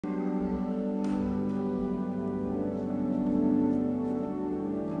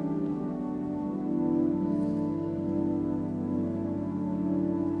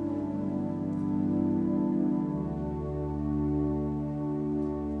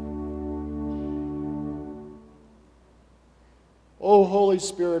O Holy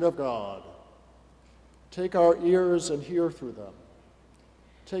Spirit of God, take our ears and hear through them.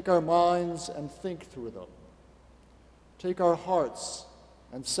 Take our minds and think through them. Take our hearts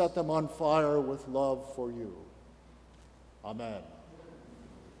and set them on fire with love for you. Amen.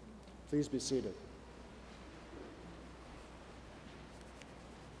 Please be seated.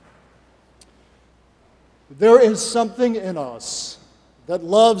 There is something in us that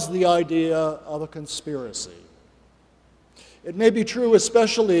loves the idea of a conspiracy. It may be true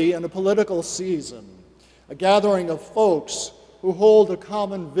especially in a political season, a gathering of folks who hold a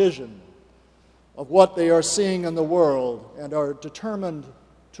common vision of what they are seeing in the world and are determined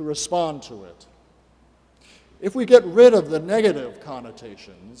to respond to it. If we get rid of the negative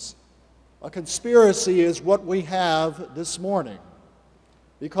connotations, a conspiracy is what we have this morning,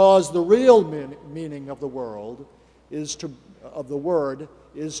 because the real meaning of the word is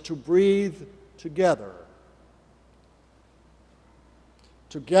to breathe together,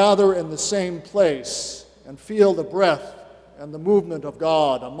 to gather in the same place and feel the breath and the movement of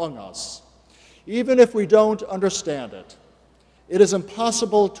God among us. Even if we don't understand it, it is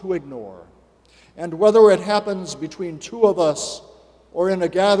impossible to ignore. And whether it happens between two of us or in a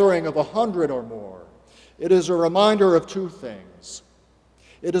gathering of 100 or more, it is a reminder of two things.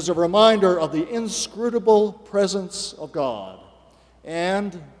 It is a reminder of the inscrutable presence of God,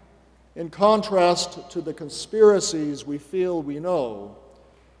 and in contrast to the conspiracies we feel we know,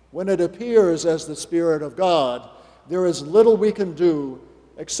 when it appears as the Spirit of God, there is little we can do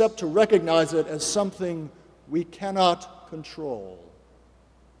except to recognize it as something we cannot control.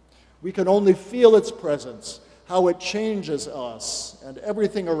 We can only feel its presence, how it changes us and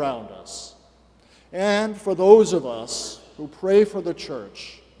everything around us. And for those of us who pray for the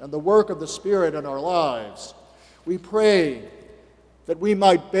church and the work of the Spirit in our lives, we pray that we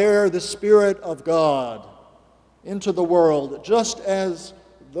might bear the Spirit of God into the world, just as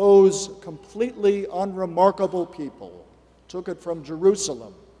those completely unremarkable people took it from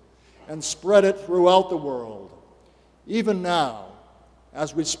Jerusalem and spread it throughout the world. Even now,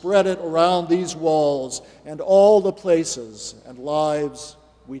 as we spread it around these walls and all the places and lives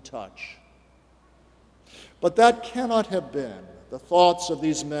we touch. But that cannot have been the thoughts of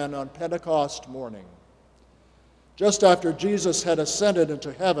these men on Pentecost morning, just after Jesus had ascended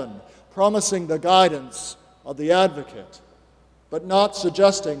into heaven, promising the guidance of the Advocate, but not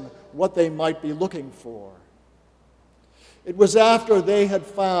suggesting what they might be looking for. It was after they had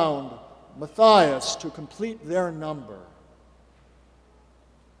found Matthias to complete their number,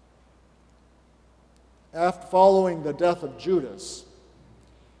 after following the death of Judas.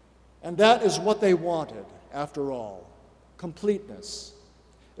 And that is what they wanted, after all, completeness,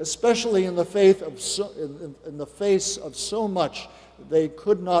 especially in the face of so much they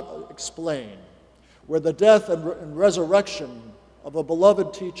could not explain, where the death and resurrection of a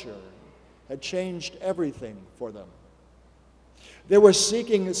beloved teacher had changed everything for them. They were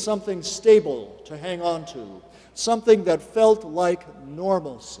seeking something stable to hang on to, something that felt like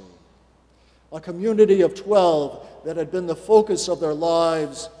normalcy, a community of 12 that had been the focus of their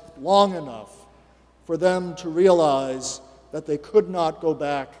lives long enough for them to realize that they could not go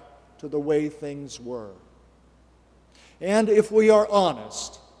back to the way things were. And if we are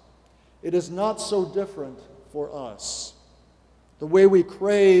honest, it is not so different for us. The way we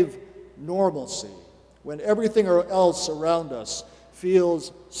crave normalcy when everything else around us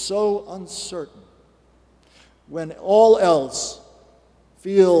feels so uncertain, when all else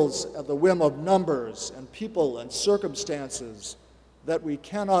feels at the whim of numbers and people and circumstances that we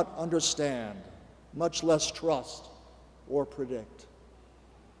cannot understand, much less trust or predict.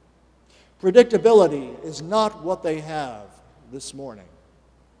 Predictability is not what they have this morning.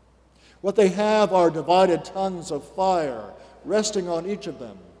 What they have are divided tongues of fire resting on each of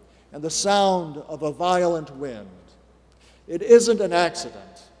them and the sound of a violent wind. It isn't an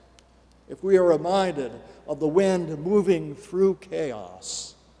accident if we are reminded of the wind moving through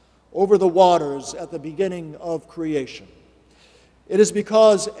chaos over the waters at the beginning of creation. It is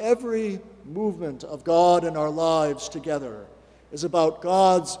because every movement of God in our lives together is about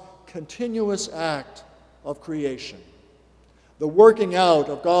God's continuous act of creation, the working out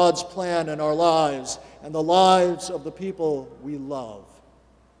of God's plan in our lives and the lives of the people we love.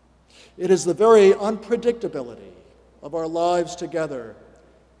 It is the very unpredictability of our lives together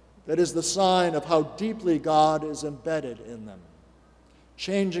that is the sign of how deeply God is embedded in them,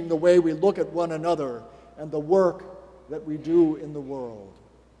 changing the way we look at one another and the work that we do in the world.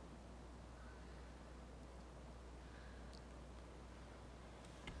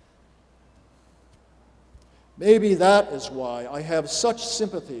 Maybe that is why I have such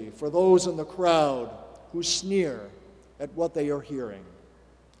sympathy for those in the crowd who sneer at what they are hearing.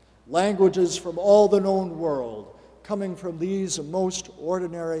 Languages from all the known world coming from these most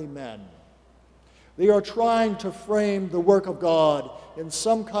ordinary men. They are trying to frame the work of God in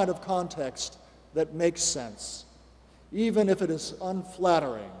some kind of context that makes sense, even if it is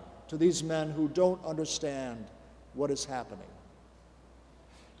unflattering to these men who don't understand what is happening.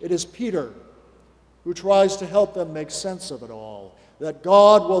 It is Peter who tries to help them make sense of it all, that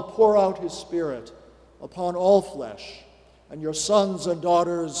God will pour out his Spirit upon all flesh, and your sons and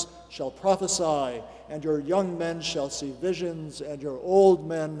daughters shall prophesy, and your young men shall see visions, and your old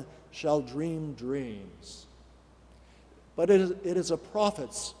men shall dream dreams. But it is a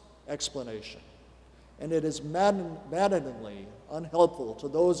prophet's explanation, and it is maddeningly unhelpful to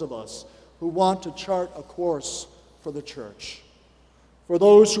those of us who want to chart a course for the church, for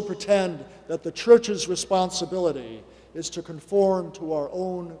those who pretend that the church's responsibility is to conform to our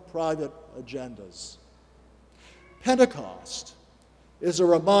own private agendas. Pentecost is a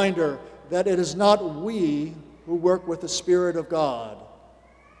reminder that it is not we who work with the Spirit of God,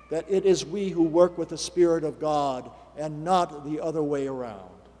 that it is we who work with the Spirit of God and not the other way around.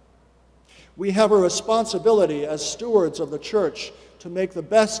 We have a responsibility as stewards of the church to make the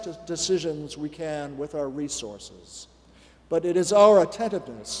best decisions we can with our resources. But it is our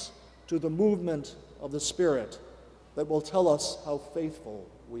attentiveness to the movement of the Spirit that will tell us how faithful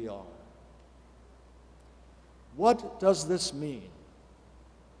we are. What does this mean?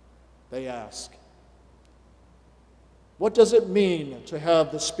 They ask. What does it mean to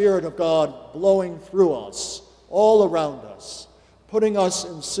have the Spirit of God blowing through us, all around us, putting us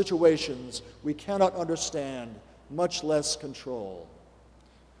in situations we cannot understand, much less control?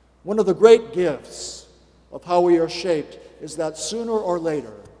 One of the great gifts of how we are shaped is that sooner or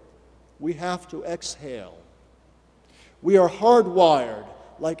later we have to exhale. We are hardwired,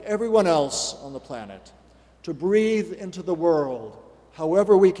 like everyone else on the planet, to breathe into the world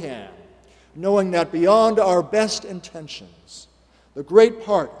however we can, knowing that beyond our best intentions, the great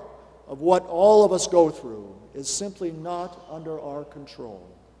part of what all of us go through is simply not under our control.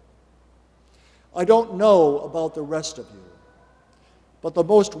 I don't know about the rest of you, but the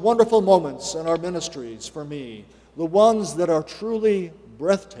most wonderful moments in our ministries for me, the ones that are truly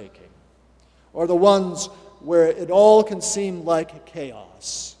breathtaking, are the ones where it all can seem like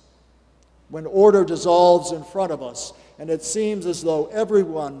chaos, when order dissolves in front of us and it seems as though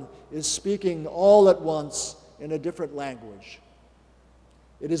everyone is speaking all at once in a different language.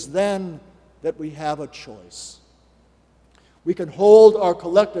 It is then that we have a choice. We can hold our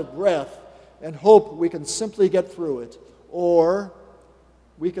collective breath and hope we can simply get through it, or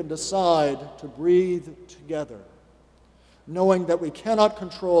we can decide to breathe together, knowing that we cannot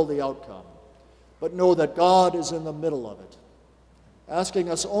control the outcome, but know that God is in the middle of it, asking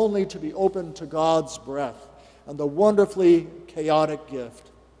us only to be open to God's breath and the wonderfully chaotic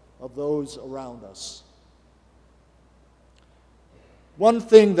gift of those around us. One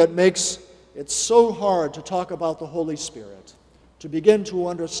thing that makes it so hard to talk about the Holy Spirit, to begin to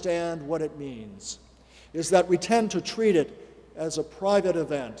understand what it means, is that we tend to treat it as a private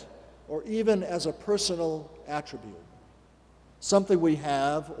event or even as a personal attribute, something we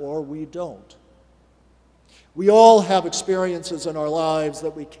have or we don't. We all have experiences in our lives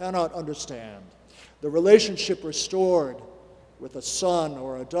that we cannot understand. The relationship restored with a son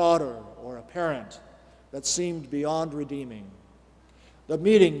or a daughter or a parent that seemed beyond redeeming. The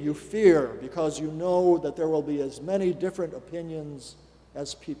meeting you fear because you know that there will be as many different opinions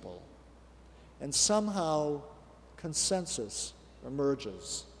as people. And somehow consensus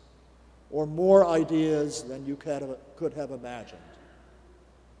emerges, or more ideas than you could have imagined.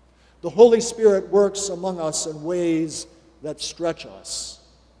 The Holy Spirit works among us in ways that stretch us,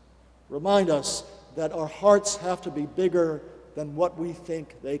 remind us that our hearts have to be bigger than what we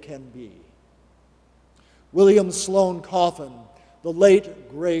think they can be. William Sloane Coffin, the late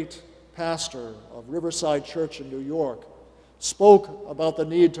great pastor of Riverside Church in New York, spoke about the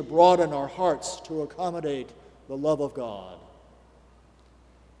need to broaden our hearts to accommodate the love of God.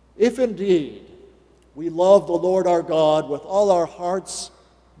 If indeed we love the Lord our God with all our hearts,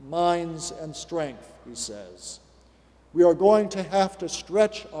 minds, and strength, he says, we are going to have to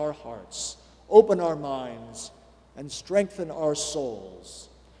stretch our hearts, open our minds, and strengthen our souls,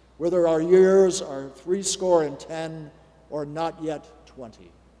 whether our years are 70 or not yet 20.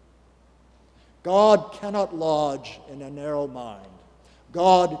 God cannot lodge in a narrow mind.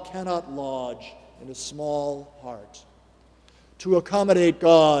 God cannot lodge in a small heart. To accommodate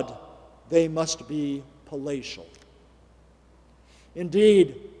God, they must be palatial.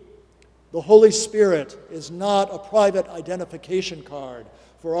 Indeed, the Holy Spirit is not a private identification card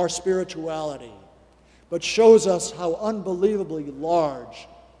for our spirituality, but shows us how unbelievably large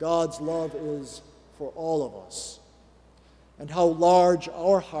God's love is for all of us, and how large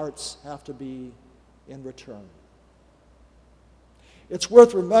our hearts have to be in return. It's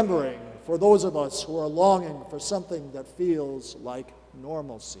worth remembering for those of us who are longing for something that feels like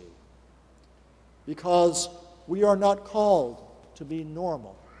normalcy, because we are not called to be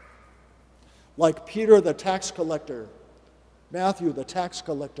normal. Like Peter the tax collector, Matthew the tax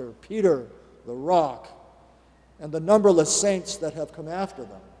collector, Peter the rock, and the numberless saints that have come after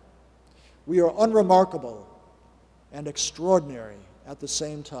them, we are unremarkable and extraordinary at the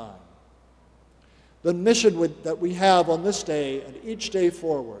same time. The mission that we have on this day and each day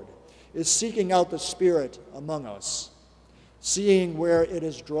forward is seeking out the Spirit among us, seeing where it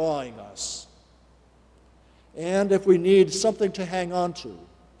is drawing us. And if we need something to hang on to,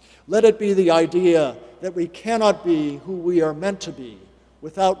 let it be the idea that we cannot be who we are meant to be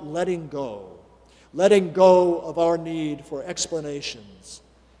without letting go of our need for explanations,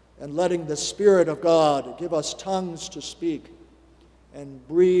 and letting the Spirit of God give us tongues to speak and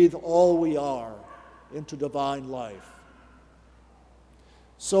breathe all we are into divine life.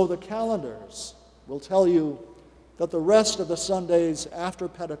 So the calendars will tell you that the rest of the Sundays after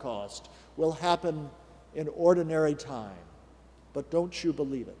Pentecost will happen in ordinary time, but don't you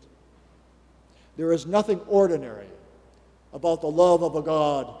believe it? There is nothing ordinary about the love of a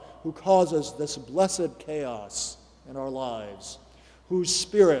God who causes this blessed chaos in our lives, whose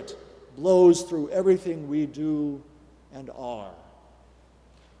Spirit blows through everything we do and are.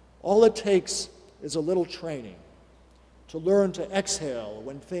 All it takes is a little training to learn to exhale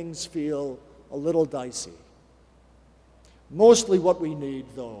when things feel a little dicey. Mostly what we need,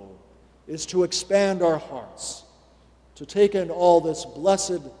 though, is to expand our hearts, to take in all this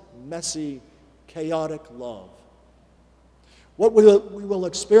blessed, messy, chaotic love. What we will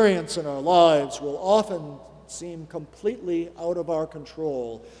experience in our lives will often seem completely out of our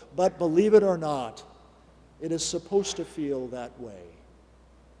control, but believe it or not, it is supposed to feel that way.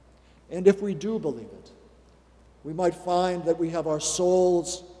 And if we do believe it, we might find that we have our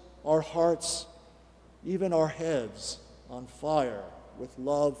souls, our hearts, even our heads on fire with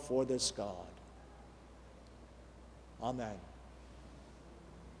love for this God. Amen.